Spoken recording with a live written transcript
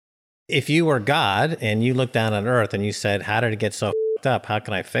if you were God and you looked down on Earth and you said, how did it get so f***ed up? How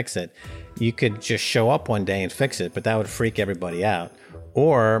can I fix it? You could just show up one day and fix it, but that would freak everybody out.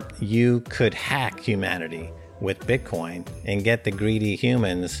 Or you could hack humanity with Bitcoin and get the greedy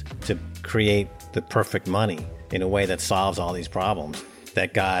humans to create the perfect money in a way that solves all these problems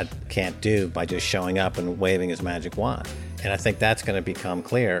that God can't do by just showing up and waving his magic wand. And I think that's going to become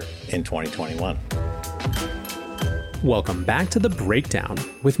clear in 2021. Welcome back to The Breakdown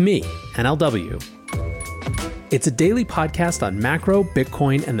with me, NLW. It's a daily podcast on macro,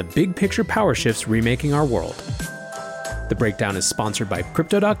 Bitcoin, and the big picture power shifts remaking our world. The Breakdown is sponsored by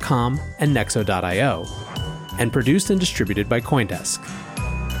Crypto.com and Nexo.io, and produced and distributed by CoinDesk.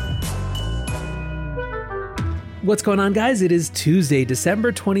 What's going on, guys? It is Tuesday,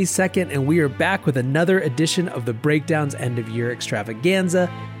 December 22nd, and we are back with another edition of the Breakdown's end-of-year extravaganza.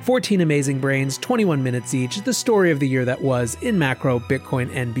 14 amazing brains, 21 minutes each, the story of the year that was in macro,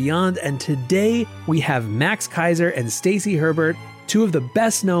 Bitcoin, and beyond. And today we have Max Keiser and Stacy Herbert, two of the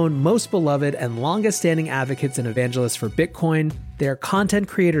best-known, most beloved, and longest-standing advocates and evangelists for Bitcoin. They're content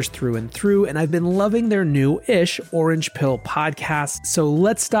creators through and through, and I've been loving their new-ish Orange Pill podcast. So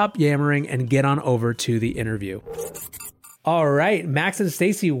let's stop yammering and get on over to the interview. All right, Max and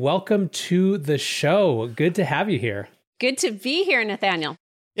Stacy, welcome to the show. Good to have you here. Good to be here, Nathaniel.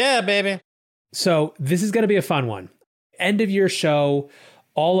 Yeah, baby. So this is going to be a fun one. End-of-year show,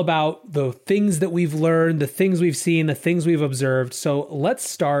 all about the things that we've learned, the things we've seen, the things we've observed. So let's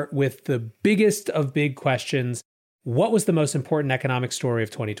start with the biggest of big questions. What was the most important economic story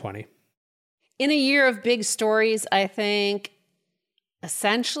of 2020? In a year of big stories, I think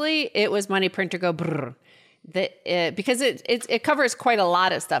essentially it was money printer go brrr. Because it covers quite a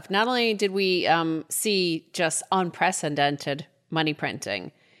lot of stuff. Not only did we see just unprecedented money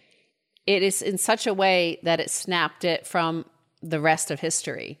printing, it is in such a way that it snapped it from the rest of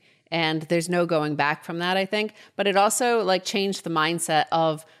history. And there's no going back from that, I think. But it also changed the mindset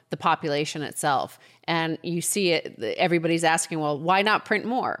of the population itself. And you see it, everybody's asking, well, why not print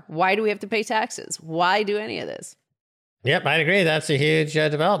more? Why do we have to pay taxes? Why do any of this? Yep, I agree. That's a huge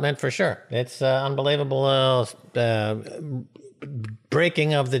development for sure. It's unbelievable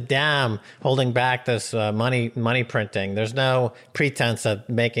breaking of the dam, holding back this money printing. There's no pretense of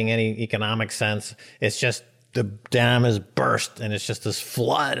making any economic sense. It's just the dam is burst, and it's just this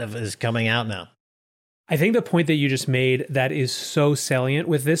flood of is coming out now. I think the point that you just made that is so salient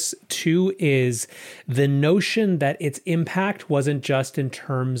with this too is the notion that its impact wasn't just in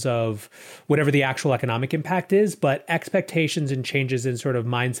terms of whatever the actual economic impact is, but expectations and changes in sort of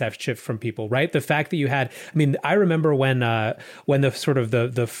mindset shift from people, right? The fact that you had, I remember when the sort of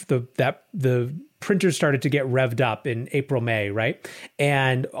the printers started to get revved up in April, May, right?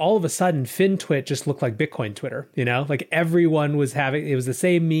 And all of a sudden, FinTwit just looked like Bitcoin Twitter, everyone was it was the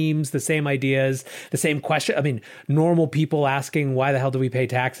same memes, the same ideas, the same question. Normal people asking, why the hell do we pay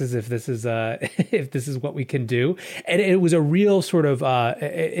taxes if this is if this is what we can do? And it was a real sort of,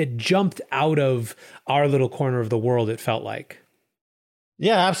 it jumped out of our little corner of the world, it felt like.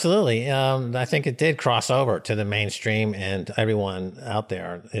 Yeah, absolutely. I think it did cross over to the mainstream, and everyone out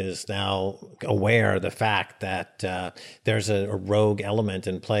there is now aware of the fact that there's a rogue element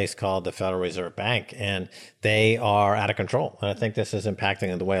in place called the Federal Reserve Bank, and they are out of control. And I think this is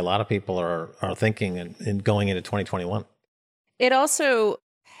impacting the way a lot of people are thinking and going into 2021. It also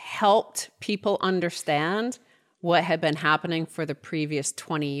helped people understand what had been happening for the previous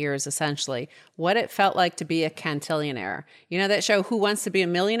 20 years, essentially, what it felt like to be a cantillionaire. You know that show, Who Wants to Be a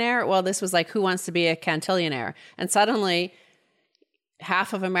Millionaire? Well, this was like, Who Wants to Be a Cantillionaire? And suddenly,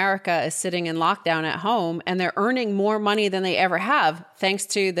 half of America is sitting in lockdown at home, and they're earning more money than they ever have, thanks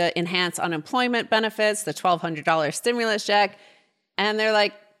to the enhanced unemployment benefits, the $1,200 stimulus check. And they're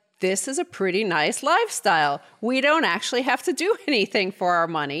like, this is a pretty nice lifestyle. We don't actually have to do anything for our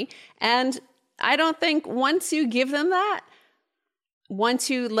money. And I don't think once you give them that,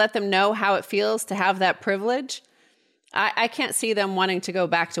 once you let them know how it feels to have that privilege, I can't see them wanting to go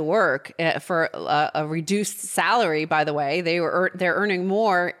back to work for a reduced salary, by the way. They're earning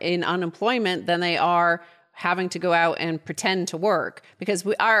more in unemployment than they are having to go out and pretend to work, because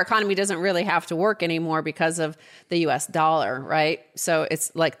our economy doesn't really have to work anymore because of the US dollar, right? So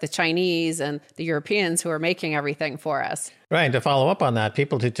it's like the Chinese and the Europeans who are making everything for us. Right. And to follow up on that,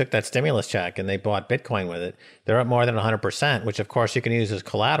 people who took that stimulus check and they bought Bitcoin with it, they're up more than 100%, which of course you can use as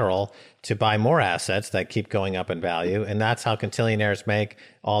collateral to buy more assets that keep going up in value. And that's how quintillionaires make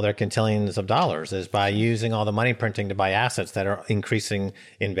all their quintillions of dollars, is by using all the money printing to buy assets that are increasing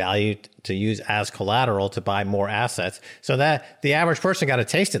in value to use as collateral to buy more assets. So that the average person got a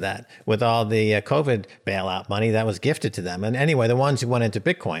taste of that with all the COVID bailout money that was gifted to them. And anyway, the ones who went into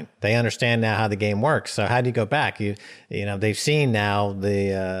Bitcoin, they understand now how the game works. So how do you go back? You know, they've seen now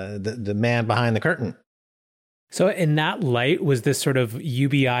the man behind the curtain. So in that light, was this sort of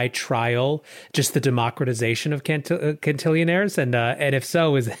UBI trial just the democratization of quintillionaires? And if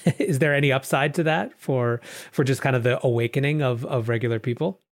so, is there any upside to that for just kind of the awakening of regular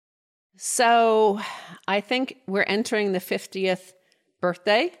people? So I think we're entering the 50th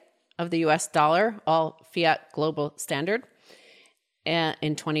birthday of the US dollar, all fiat global standard,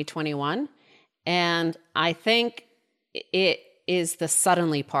 in 2021. And I think it is the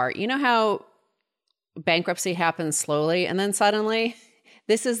suddenly part. You know how bankruptcy happens slowly and then suddenly?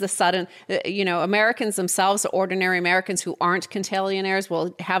 This is the sudden, Americans themselves, ordinary Americans who aren't quintillionaires,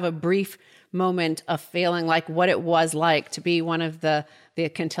 will have a brief moment of feeling like what it was like to be one of the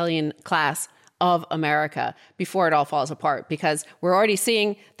quintillion class of America before it all falls apart, because we're already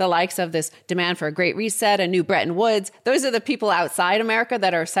seeing the likes of this demand for a great reset, a new Bretton Woods. Those are the people outside America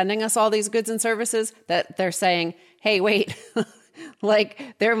that are sending us all these goods and services that they're saying, hey, wait,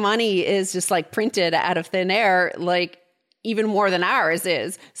 like their money is just like printed out of thin air, like even more than ours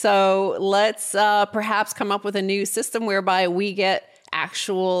is. So let's perhaps come up with a new system whereby we get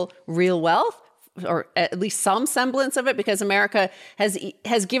actual real wealth, or at least some semblance of it, because America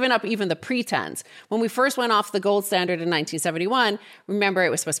has given up even the pretense. When we first went off the gold standard in 1971, remember, it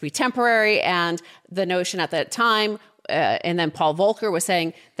was supposed to be temporary, and the notion at that time, and then Paul Volcker was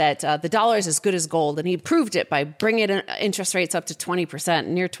saying that the dollar is as good as gold, and he proved it by bringing interest rates up to 20%,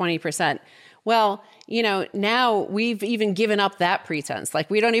 near 20%. Well, now we've even given up that pretense. Like,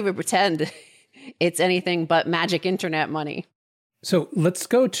 we don't even pretend it's anything but magic internet money. So let's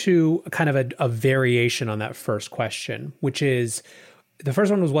go to kind of a variation on that first question, which is, the first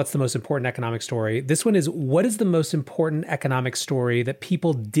one was, what's the most important economic story? This one is, what is the most important economic story that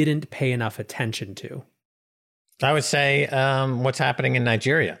people didn't pay enough attention to? I would say what's happening in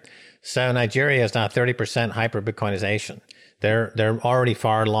Nigeria. So Nigeria is now 30% hyper-Bitcoinization. They're already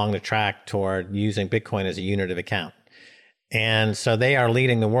far along the track toward using Bitcoin as a unit of account. And so they are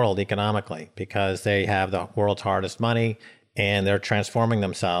leading the world economically because they have the world's hardest money and they're transforming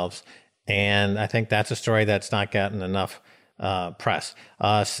themselves. And I think that's a story that's not gotten enough press.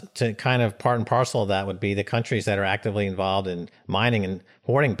 To kind of part and parcel of that would be the countries that are actively involved in mining and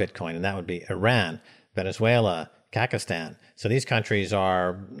hoarding Bitcoin, and that would be Iran, Venezuela, Kazakhstan. So these countries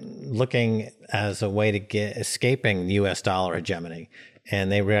are looking as a way to escaping the US dollar hegemony,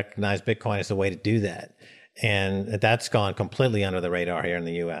 and they recognize Bitcoin as the way to do that. And that's gone completely under the radar here in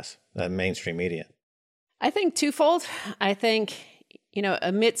the US, the mainstream media. I think twofold. I think,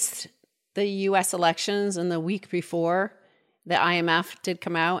 amidst the US elections and the week before, the IMF did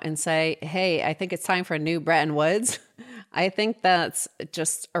come out and say, hey, I think it's time for a new Bretton Woods. I think that's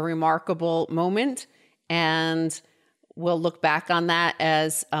just a remarkable moment. And we'll look back on that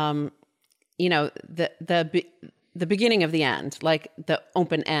as, the beginning of the end, like the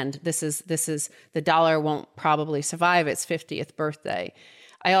open end. This is the dollar won't probably survive its 50th birthday.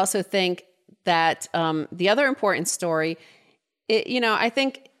 I also think that the other important story, I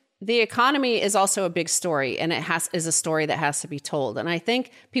think the economy is also a big story, and is a story that has to be told. And I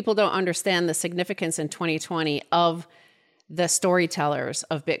think people don't understand the significance in 2020 of the storytellers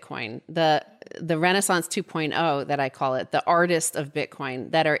of Bitcoin, the Renaissance 2.0 that I call it, the artists of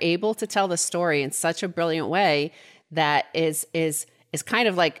Bitcoin that are able to tell the story in such a brilliant way that is kind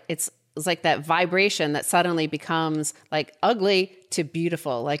of like it's like that vibration that suddenly becomes like ugly to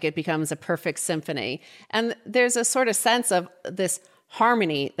beautiful, like it becomes a perfect symphony. And there's a sort of sense of this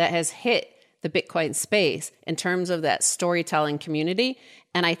harmony that has hit the Bitcoin space in terms of that storytelling community.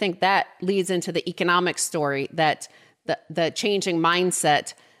 And I think that leads into the economic story, that the changing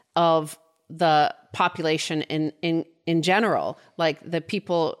mindset of the population in general, like the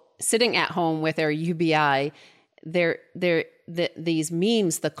people sitting at home with their UBI, these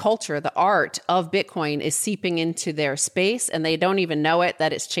memes, the culture, the art of Bitcoin is seeping into their space, and they don't even know it,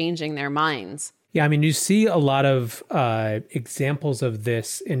 that it's changing their minds. Yeah, I mean, you see a lot of examples of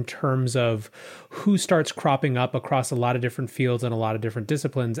this in terms of who starts cropping up across a lot of different fields and a lot of different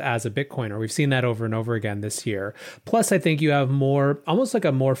disciplines as a Bitcoiner. We've seen that over and over again this year. Plus, I think you have almost like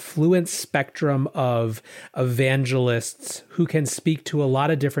a more fluent spectrum of evangelists who can speak to a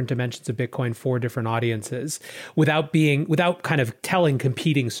lot of different dimensions of Bitcoin for different audiences without kind of telling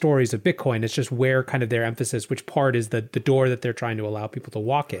competing stories of Bitcoin. It's just where kind of their emphasis, which part is the door that they're trying to allow people to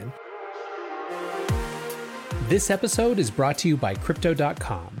walk in. This episode is brought to you by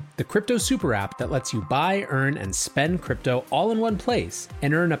Crypto.com, the crypto super app that lets you buy, earn, and spend crypto all in one place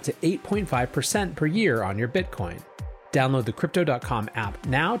and earn up to 8.5% per year on your Bitcoin. Download the Crypto.com app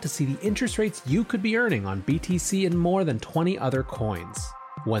now to see the interest rates you could be earning on BTC and more than 20 other coins.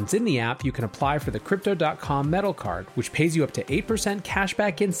 Once in the app, you can apply for the Crypto.com Metal Card, which pays you up to 8% cash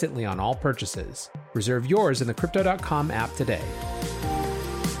back instantly on all purchases. Reserve yours in the Crypto.com app today.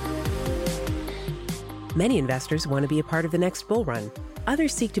 Many investors want to be a part of the next bull run.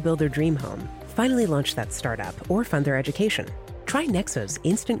 Others seek to build their dream home, finally launch that startup, or fund their education. Try Nexo's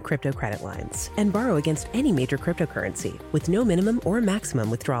instant crypto credit lines and borrow against any major cryptocurrency with no minimum or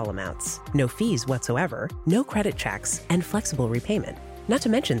maximum withdrawal amounts, no fees whatsoever, no credit checks, and flexible repayment. Not to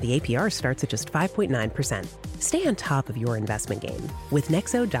mention the APR starts at just 5.9%. Stay on top of your investment game with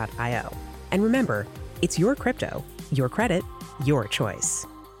Nexo.io. And remember, it's your crypto, your credit, your choice.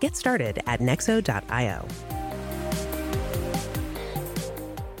 Get started at Nexo.io.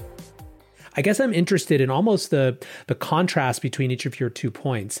 I guess I'm interested in almost the contrast between each of your 2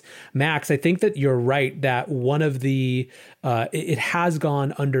 points. Max, I think that you're right that one of it has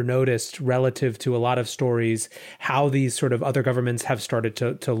gone undernoticed relative to a lot of stories, how these sort of other governments have started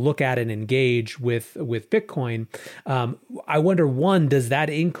to look at and engage with Bitcoin. I wonder, one, does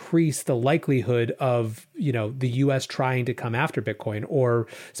that increase the likelihood of, the U.S. trying to come after Bitcoin, or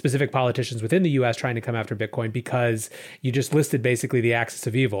specific politicians within the U.S. trying to come after Bitcoin? Because you just listed basically the axis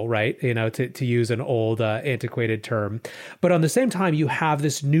of evil, right? To use an old antiquated term. But on the same time, you have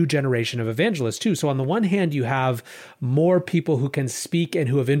this new generation of evangelists too. So on the one hand, you have more people who can speak and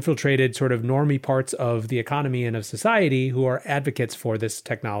who have infiltrated sort of normie parts of the economy and of society who are advocates for this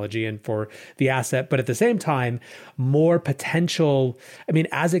technology and for the asset. But at the same time, more potential. I mean,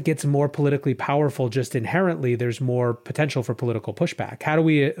 as it gets more politically powerful, just inherently, there's more potential for political pushback. How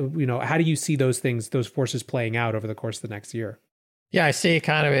do you see those forces playing out over the course of the next year? Yeah, I see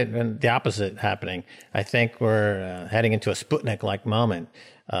kind of the opposite happening. I think we're heading into a Sputnik-like moment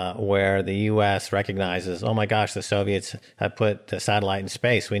where the U.S. recognizes, oh my gosh, the Soviets have put the satellite in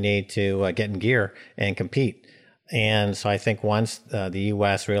space. We need to get in gear and compete. And so I think once the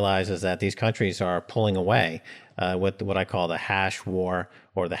U.S. realizes that these countries are pulling away with what I call the hash war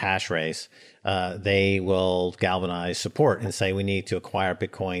or the hash race, they will galvanize support and say we need to acquire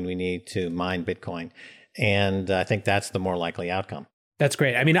Bitcoin, we need to mine Bitcoin. And I think that's the more likely outcome. That's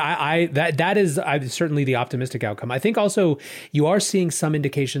great. I mean, that is certainly the optimistic outcome. I think also you are seeing some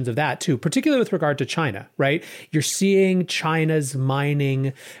indications of that too, particularly with regard to China, right? You're seeing China's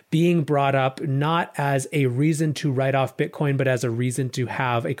mining being brought up not as a reason to write off Bitcoin, but as a reason to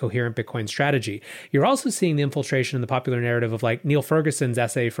have a coherent Bitcoin strategy. You're also seeing the infiltration in the popular narrative of like Neil Ferguson's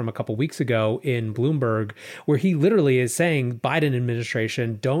essay from a couple weeks ago in Bloomberg, where he literally is saying, Biden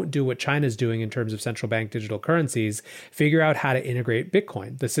administration, don't do what China's doing in terms of central bank digital currencies, figure out how to integrate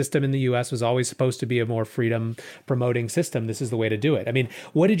Bitcoin. The system in the US was always supposed to be a more freedom promoting system. This is the way to do it. I mean,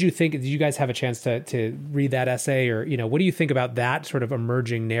 what did you think? Did you guys have a chance to read that essay, or, what do you think about that sort of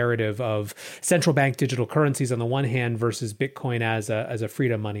emerging narrative of central bank digital currencies on the one hand versus Bitcoin as a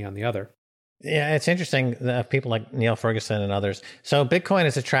freedom money on the other? Yeah, it's interesting. People like Neil Ferguson and others. So Bitcoin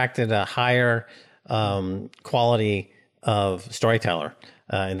has attracted a higher quality of storyteller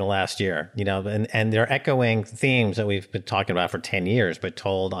in the last year, and they're echoing themes that we've been talking about for 10 years, but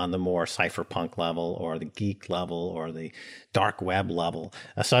told on the more cypherpunk level or the geek level or the dark web level.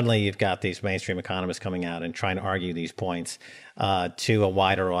 Suddenly you've got these mainstream economists coming out and trying to argue these points to a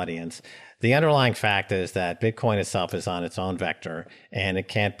wider audience. The underlying fact is that Bitcoin itself is on its own vector, and it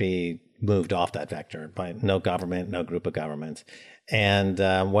can't be moved off that vector by no government, no group of governments. And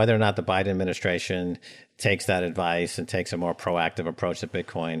whether or not the Biden administration takes that advice and takes a more proactive approach to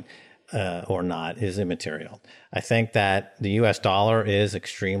Bitcoin or not is immaterial. I think that the U.S. dollar is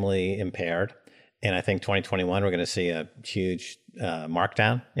extremely impaired. And I think 2021, we're going to see a huge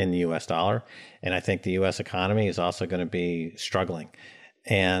markdown in the U.S. dollar. And I think the U.S. economy is also going to be struggling.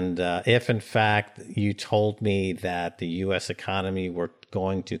 And if, in fact, you told me that the U.S. economy were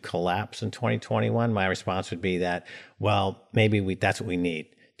going to collapse in 2021, my response would be that, well, maybe that's what we need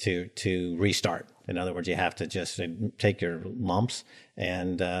to restart. In other words, you have to just take your lumps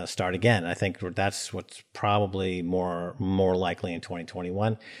and start again. I think that's what's probably more likely in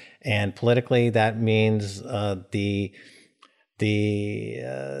 2021. And politically, that means the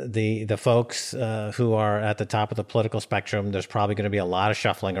folks who are at the top of the political spectrum, there's probably going to be a lot of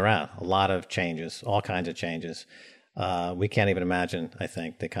shuffling around, a lot of changes, all kinds of changes. We can't even imagine, I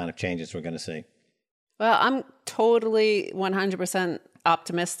think, the kind of changes we're going to see. Well, I'm totally 100%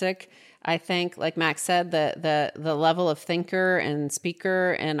 optimistic. I think, like Max said, the level of thinker and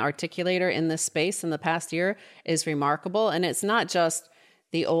speaker and articulator in this space in the past year is remarkable. And it's not just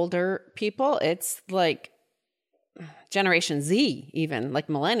the older people. It's like Generation Z, even like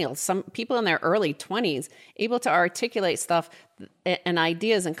millennials, some people in their early 20s, able to articulate stuff and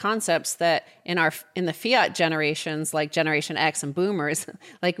ideas and concepts that in the fiat generations, like Generation X and Boomers,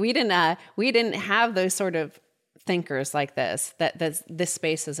 like we didn't have those sort of thinkers like this, that this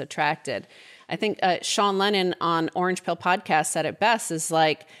space has attracted. I think Sean Lennon on Orange Pill Podcast said it best, is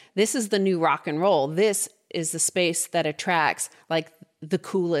like, this is the new rock and roll. This is the space that attracts like the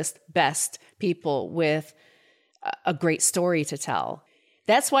coolest, best people with a great story to tell.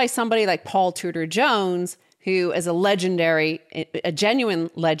 That's why somebody like Paul Tudor Jones, who is a genuine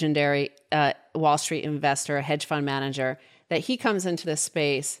legendary Wall Street investor, a hedge fund manager, that he comes into this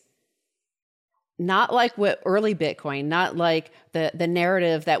space not like what early Bitcoin, not like the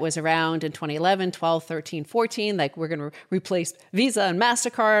narrative that was around in 2011, 12, 13, 14, like we're going to replace Visa and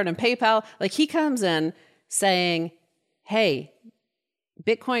MasterCard and PayPal. Like he comes in saying, hey,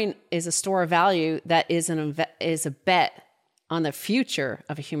 Bitcoin is a store of value that is a bet on the future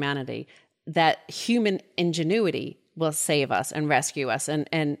of humanity, that human ingenuity will save us and rescue us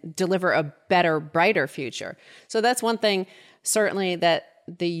and deliver a better, brighter future. So that's one thing, certainly, that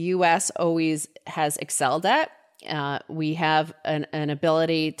the U.S. always has excelled at. We have an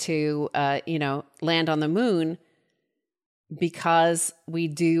ability to, land on the moon because we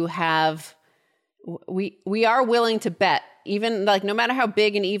do have, we are willing to bet, even like no matter how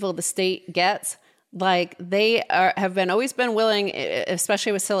big and evil the state gets, like they have always been willing,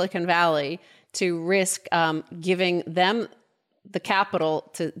 especially with Silicon Valley, to risk giving them the capital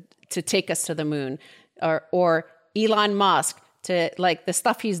to take us to the moon, or Elon Musk to like the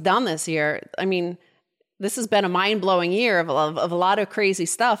stuff he's done this year. I mean, this has been a mind-blowing year of a lot of crazy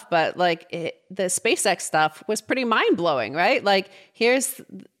stuff, but like the SpaceX stuff was pretty mind-blowing, right? Like here's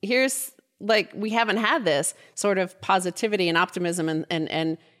like we haven't had this sort of positivity and optimism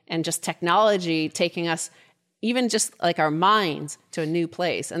and just technology taking us, even just like our minds, to a new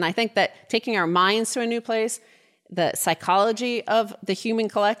place. And I think that taking our minds to a new place, the psychology of the human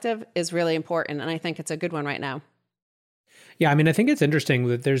collective is really important. And I think it's a good one right now. Yeah, I mean, I think it's interesting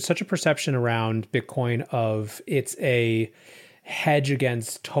that there's such a perception around Bitcoin of it's a hedge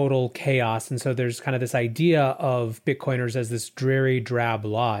against total chaos. And so there's kind of this idea of Bitcoiners as this dreary, drab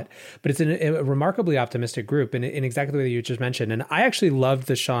lot, but it's a remarkably optimistic group in exactly the way you just mentioned. And I actually loved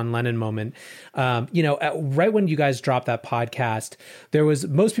the Sean Lennon moment. Right when you guys dropped that podcast,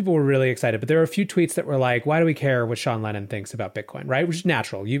 most people were really excited, but there were a few tweets that were like, why do we care what Sean Lennon thinks about Bitcoin, right? Which is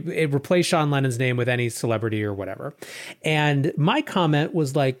natural. It replaced Sean Lennon's name with any celebrity or whatever. And my comment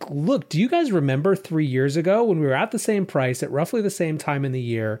was like, look, do you guys remember 3 years ago when we were at the same price at roughly the same time in the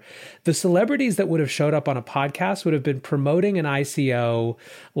year, the celebrities that would have showed up on a podcast would have been promoting an ICO,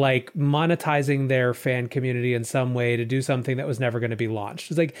 like monetizing their fan community in some way to do something that was never going to be launched.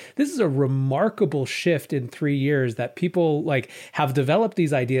 It's like, this is a remarkable shift in 3 years that people like have developed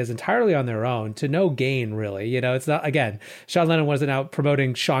these ideas entirely on their own to no gain, really. It's not, again, Sean Lennon wasn't out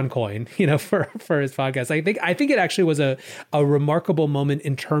promoting Sean Coin, for his podcast. I think it actually was a remarkable moment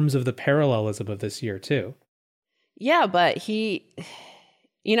in terms of the parallelism of this year too. Yeah, but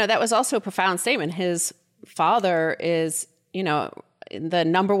that was also a profound statement. His father is, the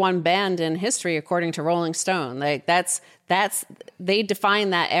number one band in history, according to Rolling Stone. Like they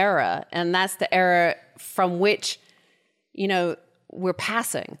define that era, and that's the era from which, we're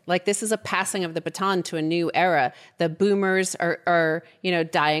passing. Like this is a passing of the baton to a new era. The boomers are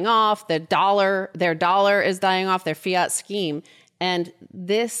dying off. Their dollar is dying off, their fiat scheme. And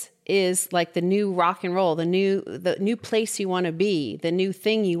this is like the new rock and roll, the new place you want to be, the new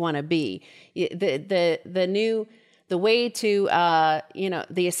thing you want to be, the way to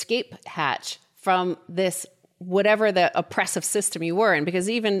the escape hatch from this whatever the oppressive system you were in. Because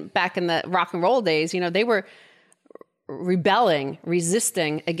even back in the rock and roll days, they were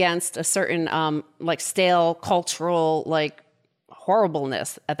resisting against a certain like stale cultural like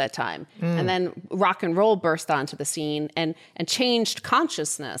horribleness at that time. And then rock and roll burst onto the scene and changed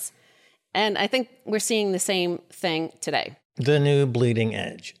consciousness. And I think we're seeing the same thing today. the new bleeding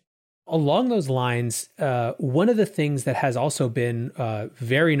edge. Along those lines, one of the things that has also been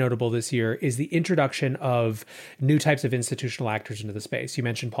very notable this year is the introduction of new types of institutional actors into the space. You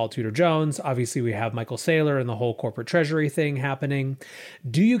mentioned Paul Tudor Jones. Obviously, we have Michael Saylor and the whole corporate treasury thing happening.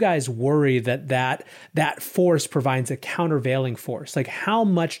 Do you guys worry that force provides a countervailing force? Like, how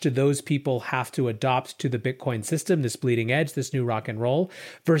much do those people have to adopt to the Bitcoin system, this bleeding edge, this new rock and roll,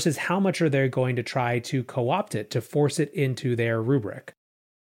 versus how much are they going to try to co-opt it, to force it into their rubric?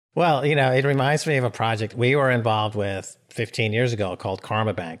 Well, it reminds me of a project we were involved with 15 years ago called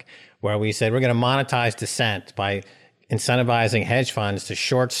Karma Bank, where we said we're going to monetize dissent by incentivizing hedge funds to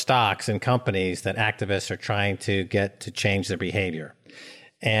short stocks in companies that activists are trying to get to change their behavior.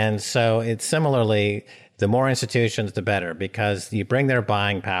 And so it's similarly, the more institutions, the better, because you bring their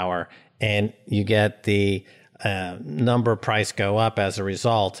buying power and you get the number price go up as a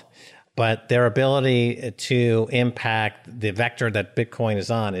result. But their ability to impact the vector that Bitcoin is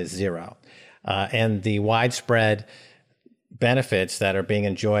on is zero. And the widespread benefits that are being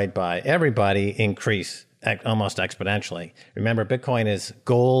enjoyed by everybody increase almost exponentially. Remember, Bitcoin is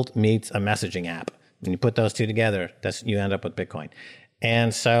gold meets a messaging app. When you put those two together, you end up with Bitcoin.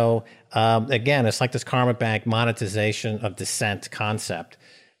 And so, again, it's like this Karma Bank monetization of dissent concept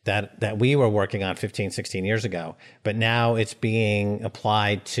that we were working on 15, 16 years ago, but now it's being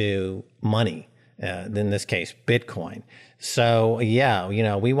applied to money, in this case, Bitcoin. So, yeah,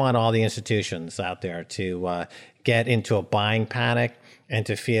 we want all the institutions out there to get into a buying panic and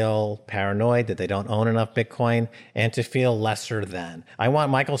to feel paranoid that they don't own enough Bitcoin and to feel lesser than. I want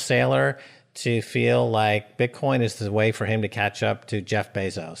Michael Saylor to feel like Bitcoin is the way for him to catch up to Jeff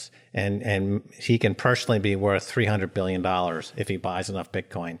Bezos. And he can personally be worth $300 billion if he buys enough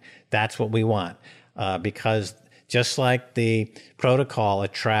Bitcoin. That's what we want. Because just like the protocol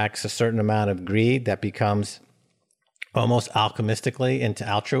attracts a certain amount of greed that becomes almost alchemistically into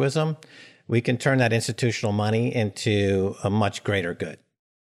altruism, we can turn that institutional money into a much greater good.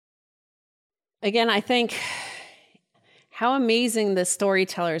 Again, I think how amazing the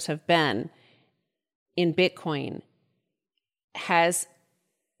storytellers have been in Bitcoin has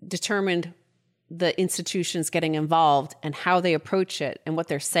determined the institutions getting involved and how they approach it and what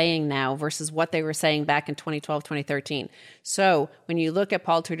they're saying now versus what they were saying back in 2012, 2013. So when you look at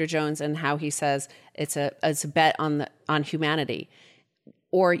Paul Tudor Jones and how he says it's a bet on humanity,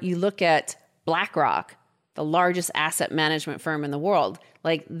 or you look at BlackRock, the largest asset management firm in the world,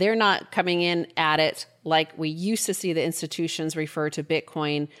 like they're not coming in at it like we used to see the institutions refer to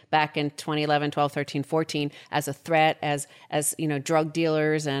Bitcoin back in 2011, 12, 13, 14 as a threat, as drug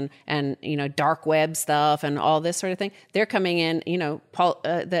dealers and dark web stuff and all this sort of thing. They're coming in,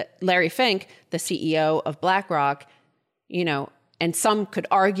 Larry Fink, the CEO of BlackRock, and some could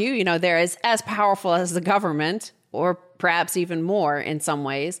argue, they're as powerful as the government, or perhaps even more in some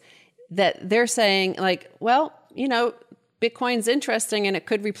ways, that they're saying like, well, Bitcoin's interesting and it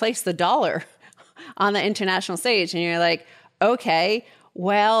could replace the dollar on the international stage. And you're like, okay,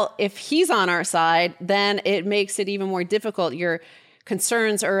 well, if he's on our side, then it makes it even more difficult. Your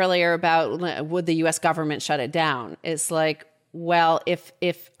concerns earlier about would the US government shut it down? It's like, well,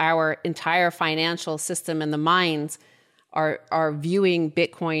 if our entire financial system and the minds are viewing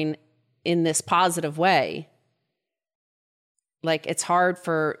Bitcoin in this positive way, like it's hard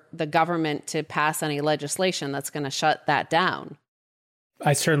for the government to pass any legislation that's going to shut that down.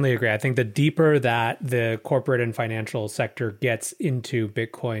 I certainly agree. I think the deeper that the corporate and financial sector gets into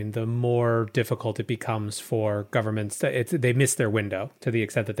Bitcoin, the more difficult it becomes for governments. They miss their window to the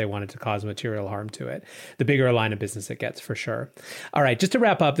extent that they wanted to cause material harm to it. The bigger a line of business it gets, for sure. All right, just to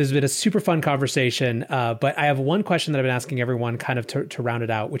wrap up, this has been a super fun conversation, but I have one question that I've been asking everyone kind of to round it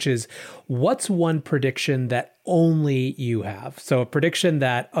out, which is, what's one prediction that only you have? So a prediction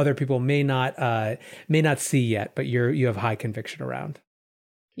that other people may not see yet, but you have high conviction around.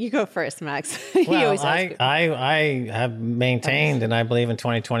 You go first, Max. Well, I have maintained, and I believe in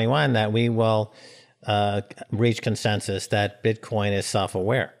 2021, that we will reach consensus that Bitcoin is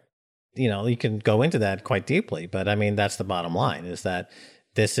self-aware. You can go into that quite deeply, but I mean, that's the bottom line, is that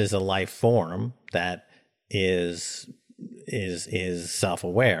this is a life form that is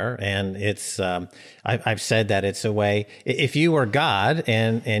self-aware. And it's, I've said that it's a way, if you were God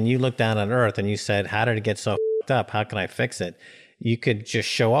and you looked down on Earth and you said, how did it get so f***ed up? How can I fix it? You could just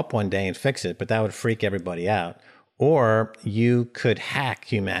show up one day and fix it, but that would freak everybody out. Or you could hack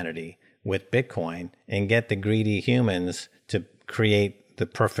humanity with Bitcoin and get the greedy humans to create the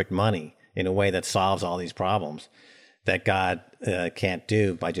perfect money in a way that solves all these problems that God can't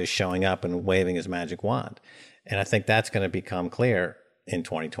do by just showing up and waving his magic wand. And I think that's going to become clear in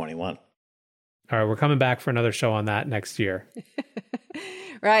 2021. All right, we're coming back for another show on that next year.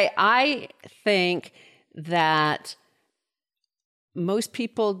 Right. I think that most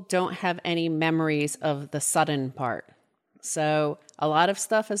people don't have any memories of the sudden part. So a lot of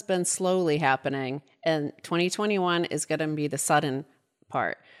stuff has been slowly happening, and 2021 is going to be the sudden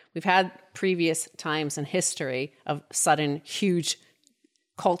part. We've had previous times in history of sudden, huge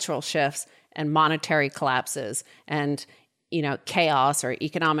cultural shifts and monetary collapses and, chaos or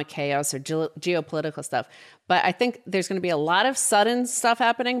economic chaos or geopolitical stuff. But I think there's going to be a lot of sudden stuff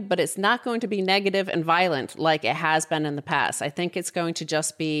happening, but it's not going to be negative and violent like it has been in the past. I think it's going to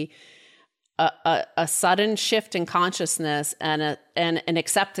just be a sudden shift in consciousness and an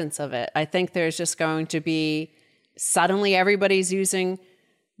acceptance of it. I think there's just going to be suddenly everybody's using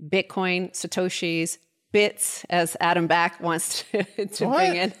Bitcoin, Satoshis, bits, as Adam Back wants to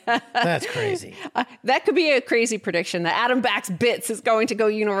bring in. That's crazy. That could be a crazy prediction that Adam Back's bits is going to go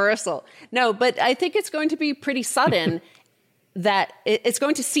universal. No, but I think it's going to be pretty sudden. That it's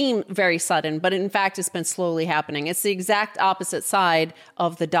going to seem very sudden, but in fact, it's been slowly happening. It's the exact opposite side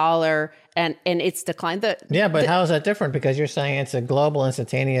of the dollar and its decline. But how is that different? Because you're saying it's a global,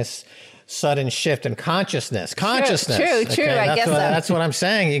 instantaneous, sudden shift in consciousness. True. Okay? I guess that's what I'm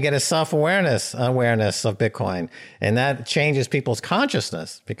saying. You get a awareness of Bitcoin, and that changes people's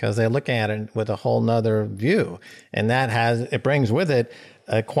consciousness because they're looking at it with a whole nother view, and it brings with it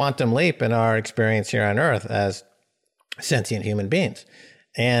a quantum leap in our experience here on Earth as sentient human beings.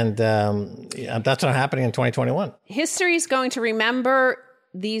 And that's what happening in 2021. History is going to remember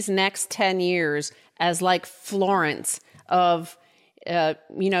these next 10 years as like Florence of, the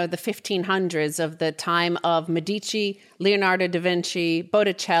 1500s, of the time of Medici, Leonardo da Vinci,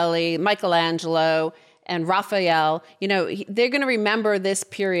 Botticelli, Michelangelo, and Raphael. They're going to remember this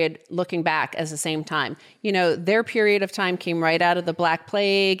period looking back as the same time. Their period of time came right out of the Black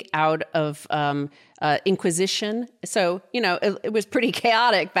Plague, out of Inquisition. So, it was pretty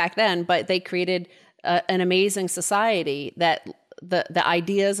chaotic back then, but they created an amazing society that the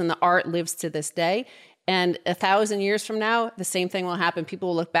ideas and the art lives to this day. And 1,000 years from now, the same thing will happen. People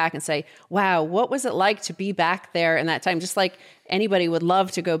will look back and say, wow, what was it like to be back there in that time? Just like anybody would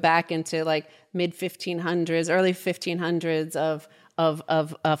love to go back into like mid 1500s, early 1500s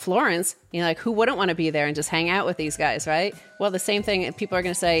of Florence. Like who wouldn't want to be there and just hang out with these guys, right? Well, the same thing, people are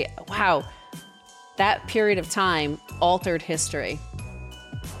going to say, wow, that period of time altered history.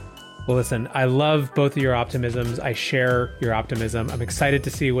 Well, listen, I love both of your optimisms. I share your optimism. I'm excited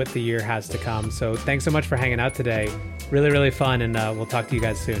to see what the year has to come. So thanks so much for hanging out today. Really, really fun. And we'll talk to you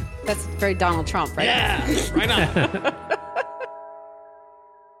guys soon. That's very Donald Trump, right? Yeah, right on.